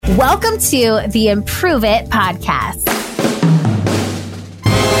Welcome to the Improve It podcast.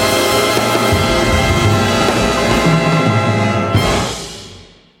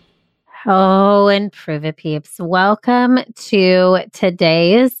 Oh, Improve It peeps. Welcome to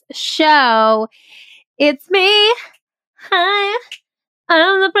today's show. It's me. Hi.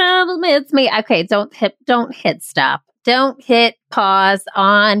 I'm the problem. It's me. Okay, don't hit stop. Don't hit pause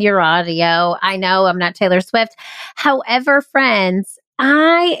on your audio. I know I'm not Taylor Swift. However, friends,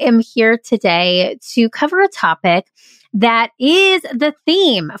 I am here today to cover a topic that is the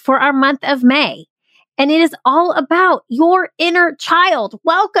theme for our month of May. And it is all about your inner child.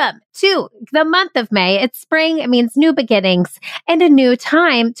 Welcome to the month of May. It's spring. It means new beginnings and a new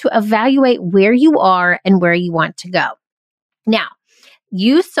time to evaluate where you are and where you want to go. Now,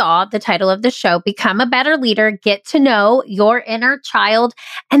 you saw the title of the show, Become a Better Leader, Get to Know Your Inner Child.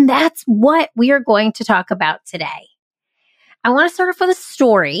 And that's what we are going to talk about today. I want to start off with a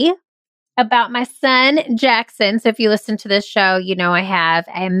story about my son, Jackson. So if you listen to this show, you know I have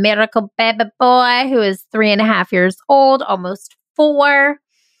a miracle baby boy who is 3.5 years old, almost 4.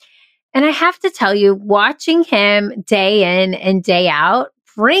 And I have to tell you, watching him day in and day out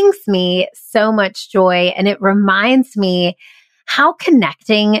brings me so much joy. And it reminds me how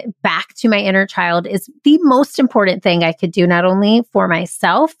connecting back to my inner child is the most important thing I could do, not only for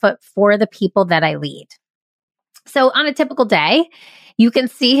myself, but for the people that I lead. So on a typical day, you can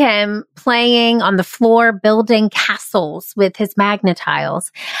see him playing on the floor, building castles with his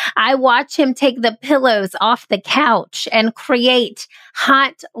Magna-Tiles. I watch him take the pillows off the couch and create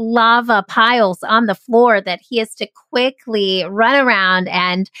hot lava piles on the floor that he has to quickly run around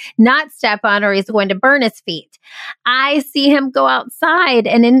and not step on, or he's going to burn his feet. I see him go outside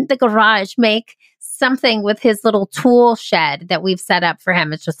and in the garage make something with his little tool shed that we've set up for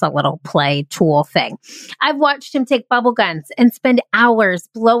him. It's just a little play tool thing. I've watched him take bubble guns and spend hours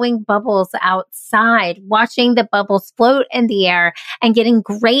blowing bubbles outside, watching the bubbles float in the air and getting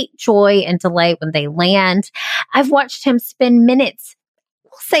great joy and delight when they land. I've watched him spend minutes.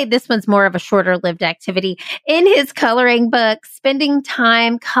 We'll say this one's more of a shorter lived activity in his coloring book, spending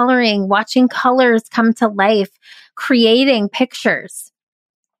time coloring, watching colors come to life, creating pictures.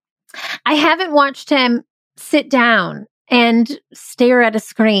 I haven't watched him sit down and stare at a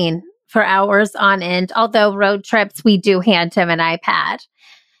screen for hours on end, although road trips, we do hand him an iPad.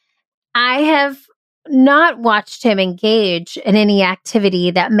 I have not watched him engage in any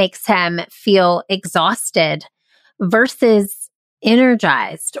activity that makes him feel exhausted versus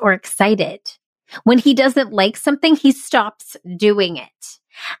energized or excited. When he doesn't like something, he stops doing it.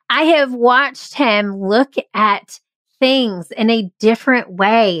 I have watched him look at things in a different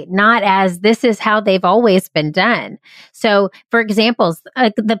way, not as this is how they've always been done. So, for examples,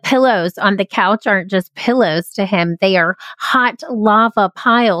 the pillows on the couch aren't just pillows to him. They are hot lava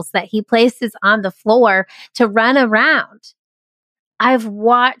piles that he places on the floor to run around. I've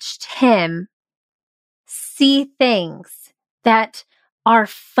watched him see things that are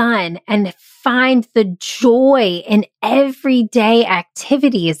fun and find the joy in everyday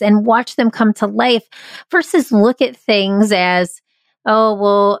activities and watch them come to life versus look at things as, oh,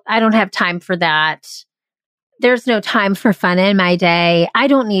 well, I don't have time for that. There's no time for fun in my day. I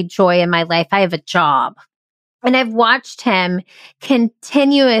don't need joy in my life. I have a job. And I've watched him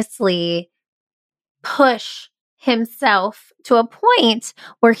continuously push himself to a point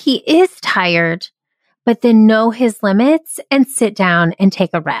where he is tired, but then know his limits and sit down and take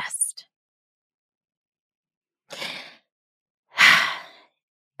a rest.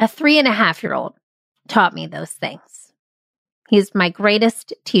 A 3.5-year-old taught me those things. He's my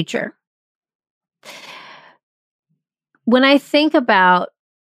greatest teacher. When I think about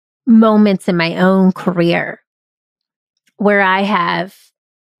moments in my own career where I have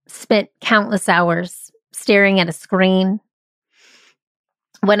spent countless hours staring at a screen,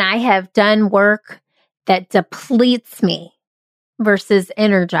 when I have done work that depletes me versus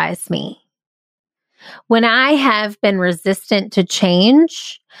energize me, when I have been resistant to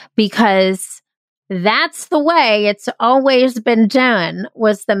change because that's the way it's always been done,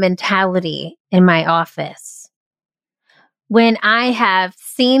 was the mentality in my office. When I have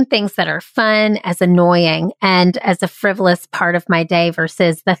seen things that are fun as annoying and as a frivolous part of my day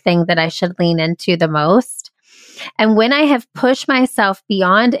versus the thing that I should lean into the most. And when I have pushed myself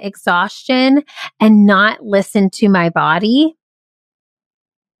beyond exhaustion and not listened to my body,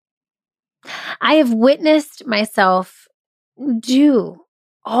 I have witnessed myself do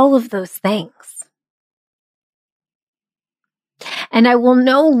all of those things. And I will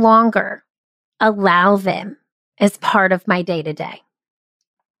no longer allow them as part of my day-to-day.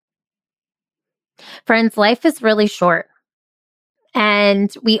 Friends, life is really short.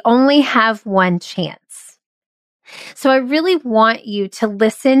 and we only have one chance. So I really want you to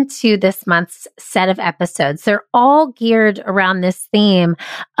listen to this month's set of episodes. They're all geared around this theme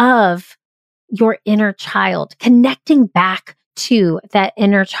of your inner child, connecting back to that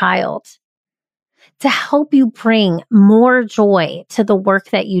inner child to help you bring more joy to the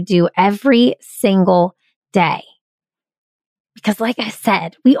work that you do every single day. Because like I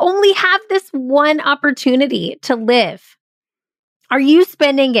said, we only have this one opportunity to live. Are you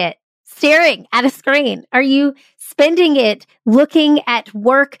spending it staring at a screen? Are you spending it looking at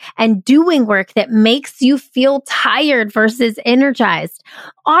work and doing work that makes you feel tired versus energized?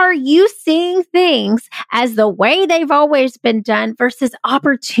 Are you seeing things as the way they've always been done versus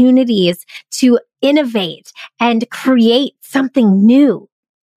opportunities to innovate and create something new?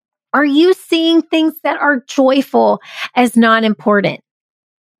 Are you seeing things that are joyful as non-important?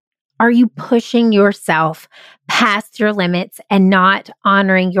 Are you pushing yourself past your limits and not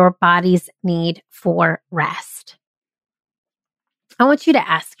honoring your body's need for rest? I want you to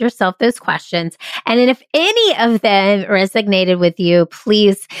ask yourself those questions. And then if any of them resonated with you,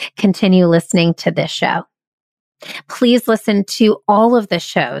 please continue listening to this show. Please listen to all of the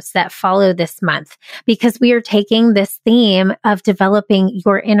shows that follow this month because we are taking this theme of developing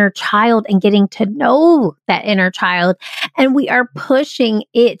your inner child and getting to know that inner child, and we are pushing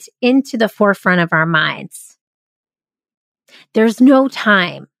it into the forefront of our minds. There's no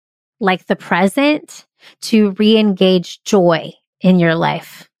time like the present to re-engage joy in your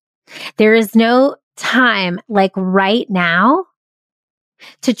life. There is no time like right now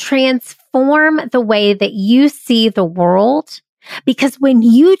to transform the way that you see the world. Because when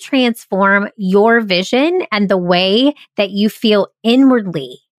you transform your vision and the way that you feel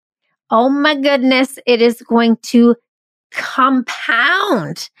inwardly, oh my goodness, it is going to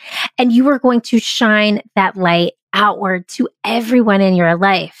compound and you are going to shine that light outward to everyone in your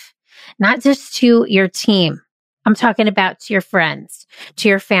life, not just to your team. I'm talking about to your friends, to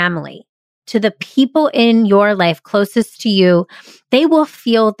your family, to the people in your life closest to you. They will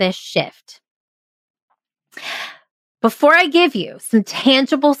feel this shift. Before I give you some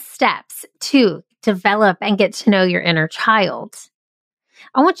tangible steps to develop and get to know your inner child,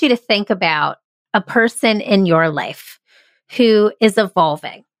 I want you to think about a person in your life who is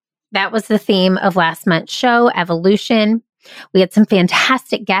evolving. That was the theme of last month's show, evolution. We had some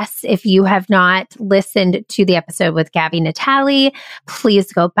fantastic guests. If you have not listened to the episode with Gabby Natali,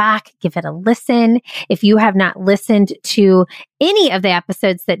 please go back, give it a listen. If you have not listened to any of the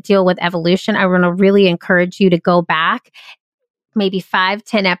episodes that deal with evolution, I want to really encourage you to go back, maybe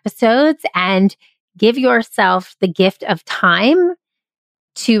 5-10 episodes, and give yourself the gift of time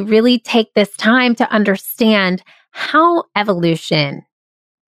to really take this time to understand how evolution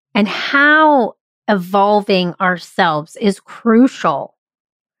and how evolving ourselves is crucial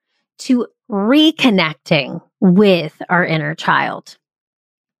to reconnecting with our inner child.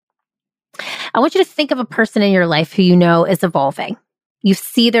 I want you to think of a person in your life who you know is evolving. You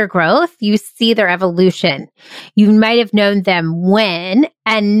see their growth, you see their evolution. You might have known them when,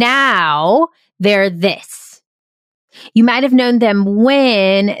 and now they're this. You might have known them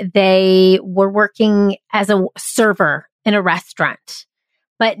when they were working as a server in a restaurant.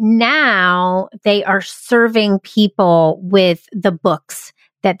 But now they are serving people with the books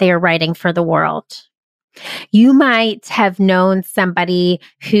that they are writing for the world. You might have known somebody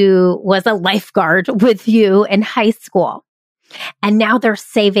who was a lifeguard with you in high school, and now they're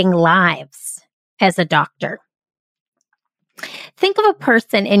saving lives as a doctor. Think of a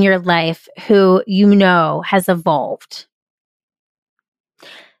person in your life who you know has evolved.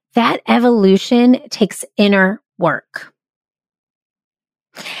 That evolution takes inner work.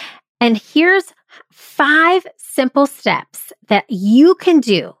 And here's 5 simple steps that you can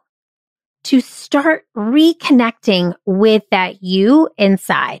do to start reconnecting with that you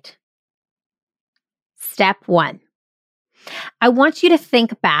inside. Step 1. I want you to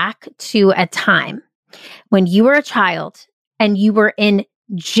think back to a time when you were a child and you were in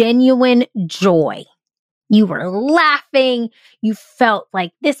genuine joy. You were laughing. You felt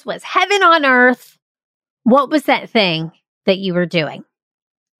like this was heaven on earth. What was that thing that you were doing?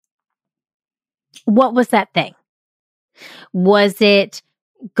 What was that thing? Was it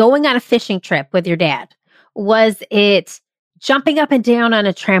going on a fishing trip with your dad? Was it jumping up and down on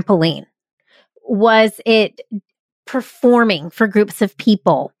a trampoline? Was it performing for groups of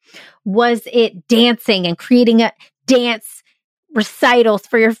people? Was it dancing and creating a dance recitals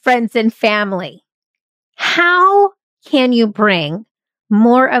for your friends and family? How can you bring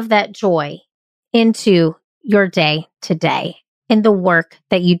more of that joy into your day to day in the work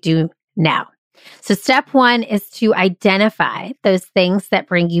that you do now? So step 1 is to identify those things that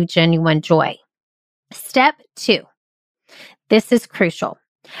bring you genuine joy. Step 2, this is crucial.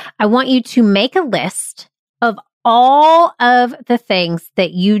 I want you to make a list of all of the things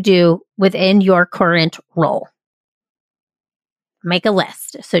that you do within your current role. Make a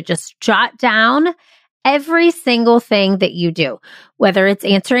list. So just jot down every single thing that you do, whether it's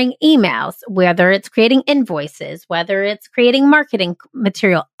answering emails, whether it's creating invoices, whether it's creating marketing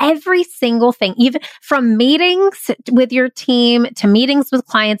material, every single thing, even from meetings with your team to meetings with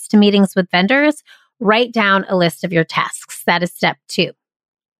clients to meetings with vendors, write down a list of your tasks. That is step 2.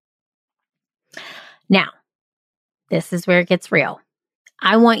 Now, this is where it gets real.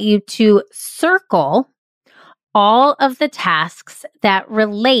 I want you to circle all of the tasks that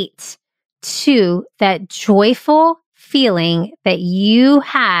relate to that joyful feeling that you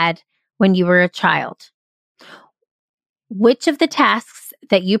had when you were a child. Which of the tasks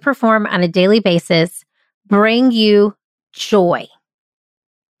that you perform on a daily basis bring you joy?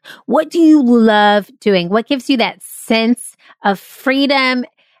 What do you love doing? What gives you that sense of freedom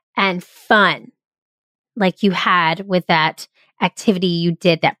and fun like you had with that activity you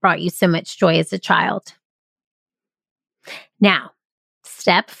did that brought you so much joy as a child? Now,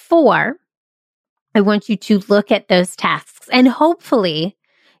 step 4, I want you to look at those tasks, and hopefully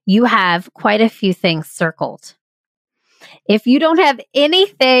you have quite a few things circled. If you don't have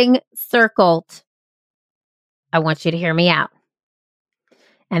anything circled, I want you to hear me out.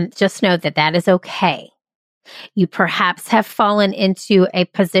 And just know that that is okay. You perhaps have fallen into a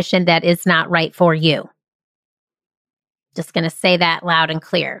position that is not right for you. Just going to say that loud and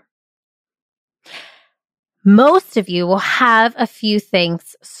clear. Most of you will have a few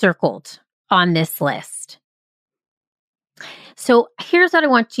things circled on this list. So here's what I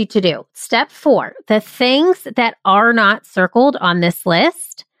want you to do. Step 4, the things that are not circled on this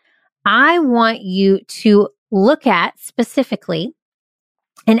list, I want you to look at specifically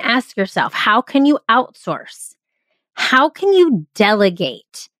and ask yourself, how can you outsource? How can you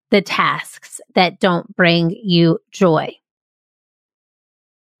delegate the tasks that don't bring you joy?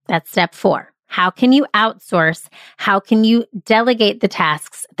 That's step 4. How can you outsource? How can you delegate the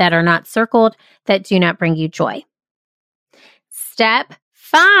tasks that are not circled, that do not bring you joy? Step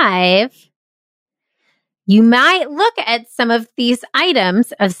 5, you might look at some of these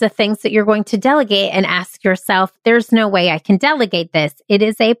items as the things that you're going to delegate and ask yourself, there's no way I can delegate this. It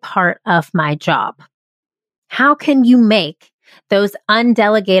is a part of my job. How can you make those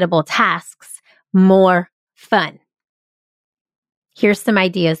undelegatable tasks more fun? Here's some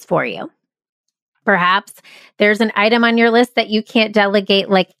ideas for you. Perhaps there's an item on your list that you can't delegate,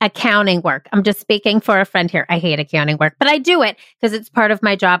 like accounting work. I'm just speaking for a friend here. I hate accounting work, but I do it because it's part of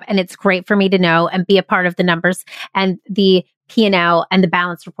my job and it's great for me to know and be a part of the numbers and the P&L and the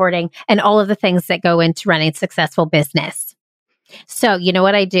balance reporting and all of the things that go into running a successful business. So you know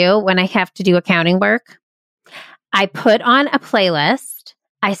what I do when I have to do accounting work? I put on a playlist.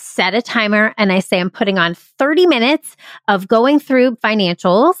 I set a timer and I say I'm putting on 30 minutes of going through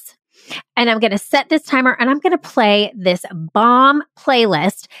financials. And I'm going to set this timer and I'm going to play this bomb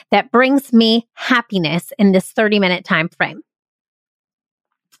playlist that brings me happiness in this 30-minute time frame.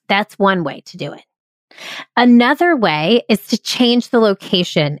 That's one way to do it. Another way is to change the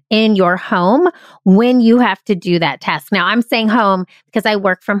location in your home when you have to do that task. Now, I'm saying home because I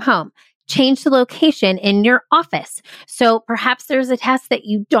work from home. Change the location in your office. So perhaps there's a task that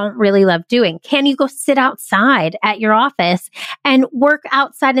you don't really love doing. Can you go sit outside at your office and work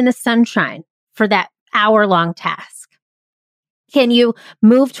outside in the sunshine for that hour-long task? Can you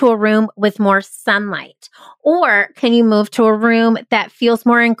move to a room with more sunlight? Or can you move to a room that feels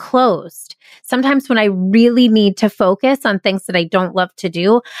more enclosed? Sometimes when I really need to focus on things that I don't love to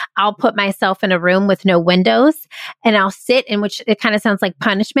do, I'll put myself in a room with no windows and I'll sit in, which it kind of sounds like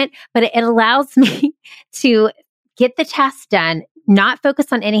punishment, but it allows me to get the task done, not focus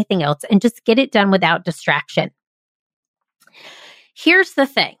on anything else, and just get it done without distraction. Here's the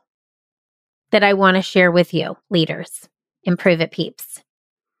thing that I want to share with you, leaders. Improve It peeps.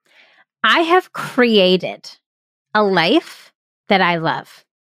 I have created a life that I love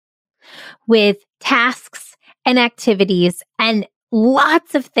with tasks and activities and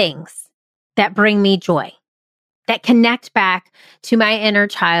lots of things that bring me joy, that connect back to my inner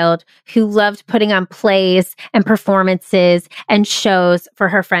child who loved putting on plays and performances and shows for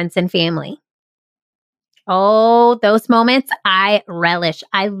her friends and family. Oh, those moments I relish.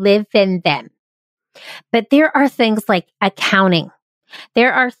 I live in them. But there are things like accounting.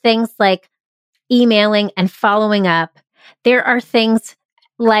 There are things like emailing and following up. There are things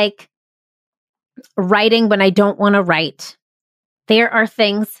like writing when I don't want to write. There are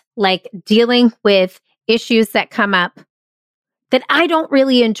things like dealing with issues that come up that I don't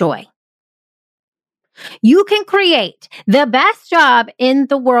really enjoy. You can create the best job in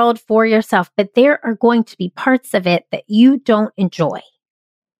the world for yourself, but there are going to be parts of it that you don't enjoy.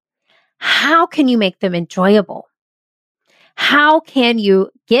 How can you make them enjoyable? How can you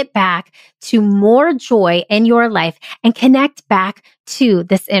get back to more joy in your life and connect back to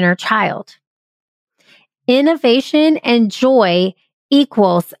this inner child? Innovation and joy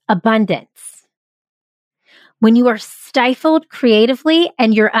equals abundance. When you are stifled creatively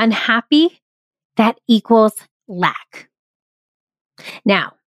and you're unhappy, that equals lack.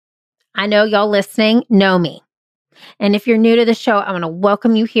 Now, I know y'all listening know me. And if you're new to the show, I want to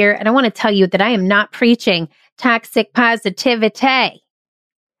welcome you here. And I want to tell you that I am not preaching toxic positivity,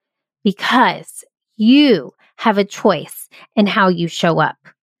 because you have a choice in how you show up.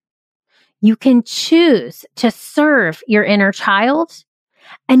 You can choose to serve your inner child,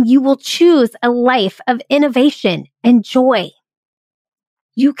 and you will choose a life of innovation and joy.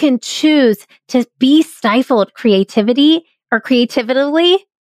 You can choose to be stifled creatively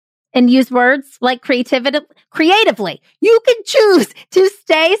and use words like creatively. You can choose to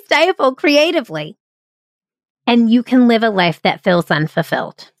stay stifled creatively, and you can live a life that feels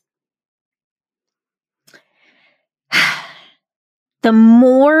unfulfilled. The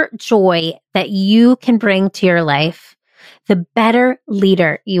more joy that you can bring to your life, the better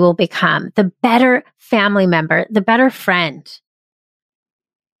leader you will become, the better family member, the better friend.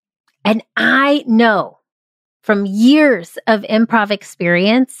 And I know from years of improv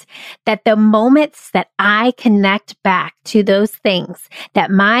experience that the moments that I connect back to those things that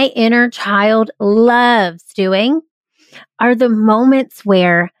my inner child loves doing are the moments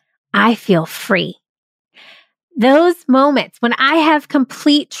where I feel free. Those moments when I have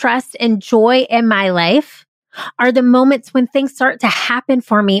complete trust and joy in my life are the moments when things start to happen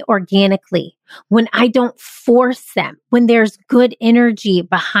for me organically, when I don't force them, when there's good energy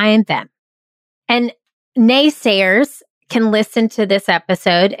behind them. And naysayers can listen to this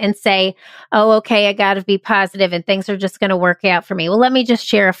episode and say, oh, okay, I got to be positive and things are just going to work out for me. Well, let me just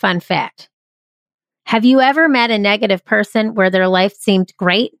share a fun fact. Have you ever met a negative person where their life seemed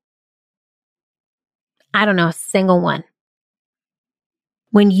great? I don't know a single one.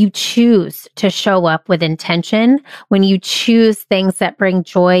 When you choose to show up with intention, when you choose things that bring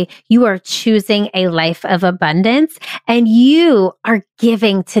joy, you are choosing a life of abundance, and you are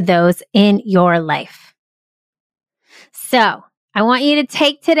giving to those in your life. So I want you to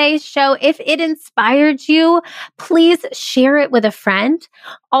take today's show. If it inspired you, please share it with a friend.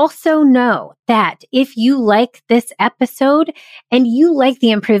 Also know that if you like this episode and you like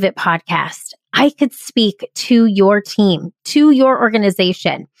the Improve It podcast, I could speak to your team, to your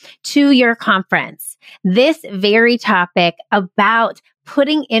organization, to your conference. This very topic about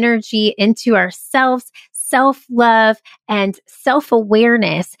putting energy into ourselves, self-love, and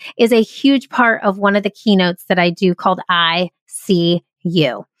self-awareness is a huge part of one of the keynotes that I do called I See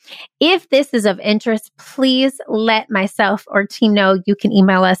You. If this is of interest, please let myself or team know. You can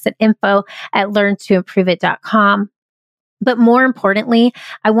email us at info@learntoimproveit.com. But more importantly,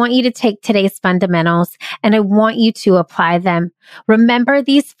 I want you to take today's fundamentals and I want you to apply them. Remember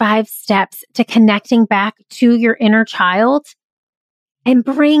these 5 steps to connecting back to your inner child and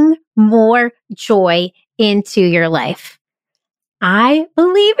bring more joy into your life. I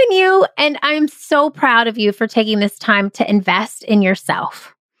believe in you, and I'm so proud of you for taking this time to invest in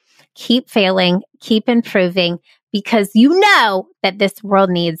yourself. Keep failing, keep improving, because you know that this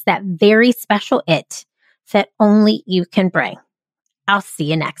world needs that very special it that only you can bring. I'll see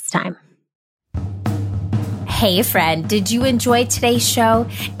you next time. Hey friend, did you enjoy today's show?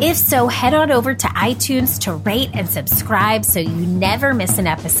 If so, head on over to iTunes to rate and subscribe so you never miss an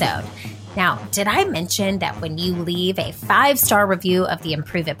episode. Now, did I mention that when you leave a 5-star review of the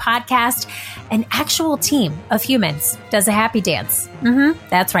Improve It podcast, an actual team of humans does a happy dance?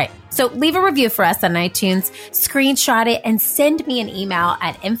 That's right. So leave a review for us on iTunes, screenshot it, and send me an email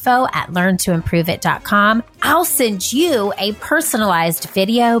at info@learntoimproveit.com. I'll send you a personalized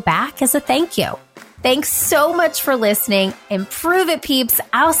video back as a thank you. Thanks so much for listening. Improve it, peeps.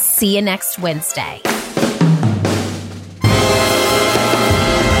 I'll see you next Wednesday.